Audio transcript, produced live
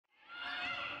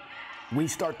We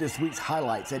start this week's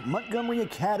highlights at Montgomery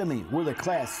Academy, where the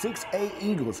Class 6A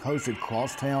Eagles hosted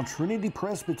Crosstown Trinity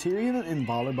Presbyterian in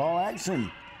volleyball action.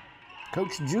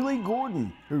 Coach Julie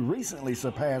Gordon, who recently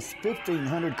surpassed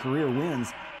 1,500 career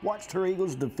wins, watched her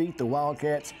Eagles defeat the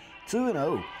Wildcats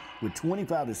 2-0 with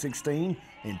 25-16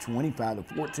 and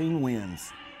 25-14 wins.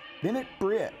 Bennett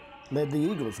Britt led the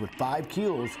Eagles with 5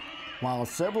 kills, while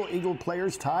several Eagle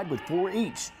players tied with 4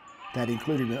 each. That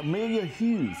included Amelia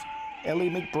Hughes,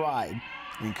 Ellie McBride,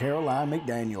 and Caroline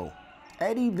McDaniel.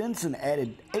 Addie Vinson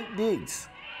added 8 digs.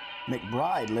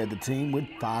 McBride led the team with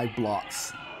 5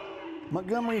 blocks.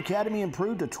 Montgomery Academy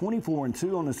improved to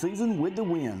 24-2 on the season with the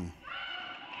win.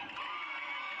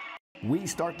 We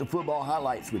start the football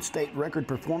highlights with state record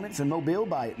performance in Mobile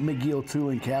by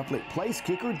McGill-Tulane Catholic place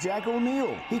kicker Jack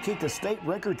O'Neill. He kicked a state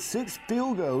record 6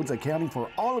 field goals, accounting for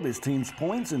all of his team's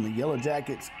points in the Yellow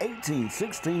Jackets'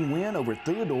 18-16 win over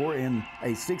Theodore in a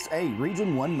 6A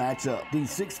Region 1 matchup. The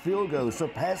 6 field goals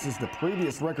surpasses the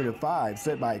previous record of 5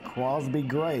 set by Crosby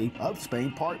Gray of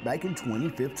Spain Park back in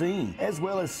 2015, as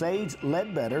well as Sage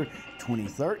Ledbetter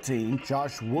 2013,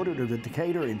 Josh Woodard of the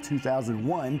Decatur in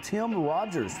 2001, Tim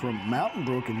Rogers from Mountain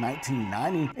Brook in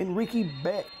 1990, and Ricky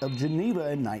Beck of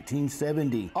Geneva in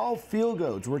 1970. All field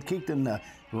goals were kicked in the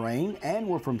rain and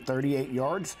were from 38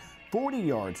 yards, 40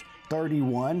 yards,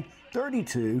 31,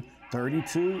 32,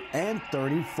 32, and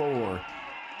 34.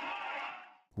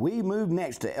 We move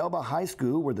next to Elba High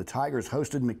School, where the Tigers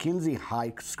hosted McKenzie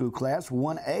High School Class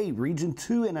 1A Region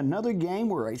 2 in another game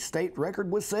where a state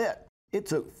record was set. It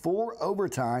took 4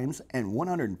 overtimes and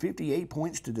 158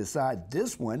 points to decide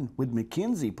this one, with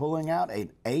McKenzie pulling out an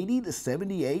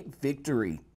 80-78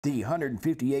 victory. The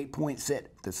 158 points set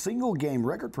the single game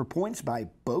record for points by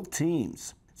both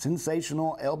teams.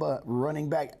 Sensational Elba running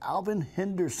back Alvin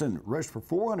Henderson rushed for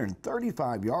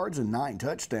 435 yards and 9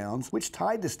 touchdowns, which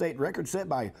tied the state record set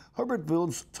by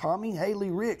Herbertville's Tommy Haley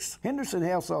Ricks. Henderson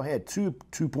also had 2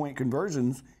 two-point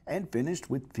conversions and finished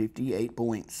with 58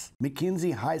 points.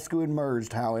 McKenzie High School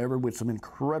emerged, however, with some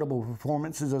incredible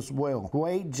performances as well.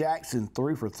 Wade Jackson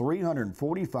threw for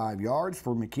 345 yards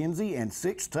for McKenzie and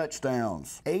 6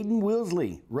 touchdowns. Aiden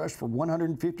Wilsley rushed for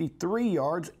 153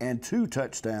 yards and 2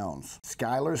 touchdowns.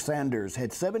 Skylar Sanders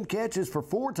had 7 catches for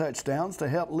 4 touchdowns to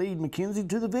help lead McKenzie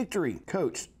to the victory.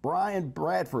 Coach Brian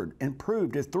Bradford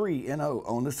improved to 3-0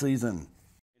 on the season.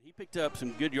 He picked up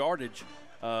some good yardage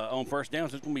on first down,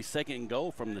 so it's going to be 2nd and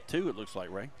goal from the 2, it looks like,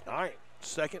 Ray. All right,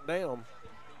 2nd down.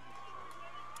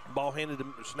 Ball handed to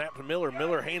snap to Miller.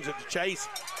 Miller hands it to Chase.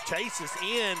 Chase is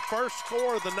in. First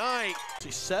score of the night.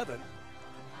 He's 7.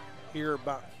 Here,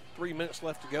 about 3 minutes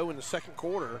left to go in the second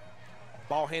quarter.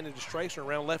 Ball handed to Stracer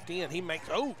around left end. He makes,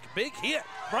 big hit.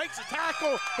 Breaks a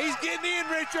tackle. He's getting in,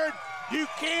 Richard. You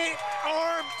can't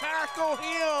arm tackle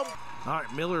him. All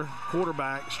right, Miller,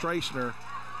 quarterback, Stracer.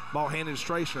 Ball handed to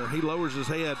Stracer. He lowers his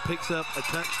head, picks up a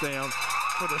touchdown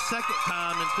for the 2nd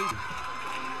time in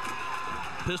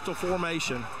 2. Pistol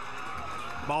formation.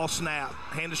 Ball snap.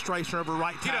 Hand to Stracer over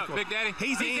right tackle. Get up, Big Daddy.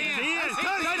 He's in.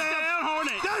 Touchdown,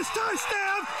 Hornet. That's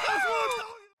touchdown. That's what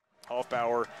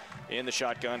Hoffbauer in the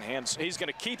shotgun. He's going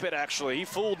to keep it, actually. He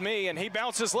fooled me, and he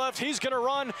bounces left. He's going to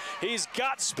run. He's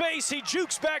got space. He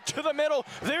jukes back to the middle.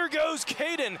 There goes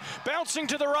Caden, bouncing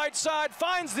to the right side,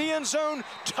 finds the end zone.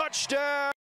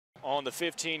 Touchdown. On the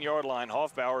 15-yard line,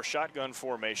 Hoffbauer shotgun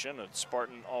formation, a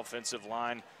Spartan offensive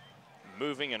line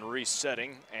moving and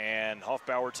resetting, and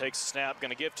Hoffbauer takes a snap, going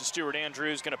to give to Stuart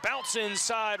Andrews, going to bounce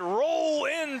inside, roll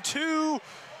into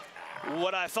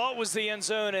what I thought was the end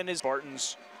zone, and his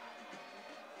Spartans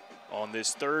on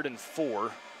this 3rd and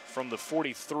 4 from the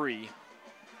 43.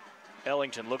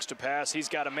 Ellington looks to pass. He's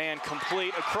got a man complete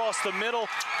across the middle.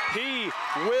 He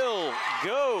will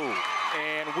go.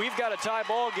 And we've got a tie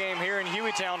ball game here in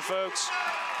Hueytown, folks.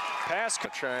 Pass.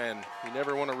 Trying. You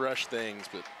never want to rush things,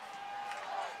 but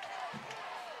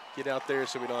get out there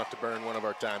so we don't have to burn one of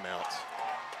our timeouts.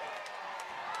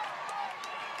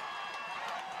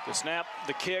 The snap,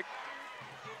 the kick.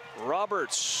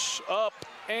 Roberts up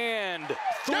and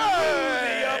through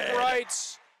the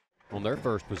uprights. On their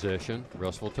first possession,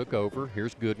 Russell took over.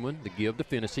 Here's Goodwin, the give to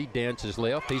Fennessy, dances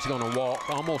left. He's going to walk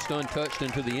almost untouched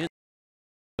into the end.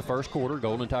 The first quarter,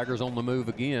 Golden Tigers on the move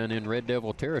again in Red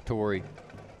Devil territory.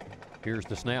 Here's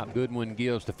the snap. Goodwin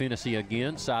gives to Fennessy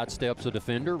again, sidesteps a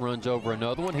defender, runs over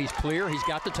another one. He's clear. He's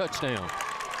got the touchdown.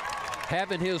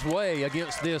 Having his way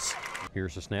against this.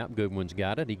 Here's the snap. Goodwin's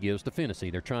got it. He gives to Fennessy.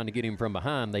 They're trying to get him from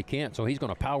behind. They can't, so he's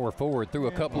going to power forward through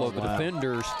a couple of the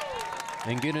defenders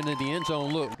and get into the end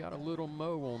zone. Look, got a little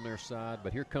mo on their side,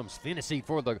 but here comes Fennessy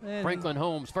for the Franklin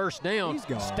Holmes first down.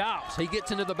 Stops. He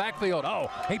gets into the backfield. Oh,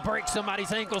 he breaks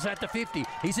somebody's ankles at the 50.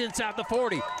 He's inside the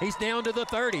 40. He's down to the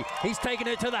 30. He's taking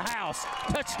it to the house.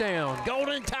 Touchdown,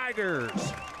 Golden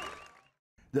Tigers.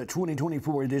 The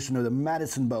 2024 edition of the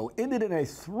Madison Bowl ended in a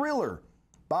thriller.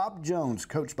 Bob Jones,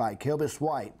 coached by Kelvis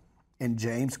White, and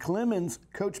James Clemens,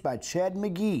 coached by Chad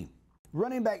McGee.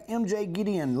 Running back M.J.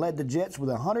 Gideon led the Jets with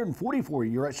 144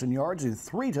 rushing yards and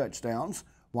 3 touchdowns,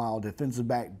 while defensive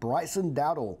back Bryson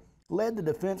Dowdle led the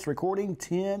defense, recording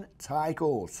 10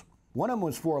 tackles. One of them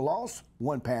was for a loss,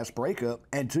 1 pass breakup,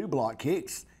 and 2 block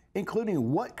kicks,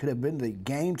 including what could have been the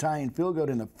game-tying field goal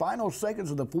in the final seconds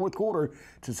of the fourth quarter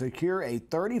to secure a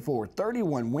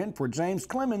 34-31 win for James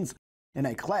Clemens in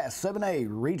a Class 7A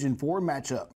Region 4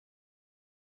 matchup.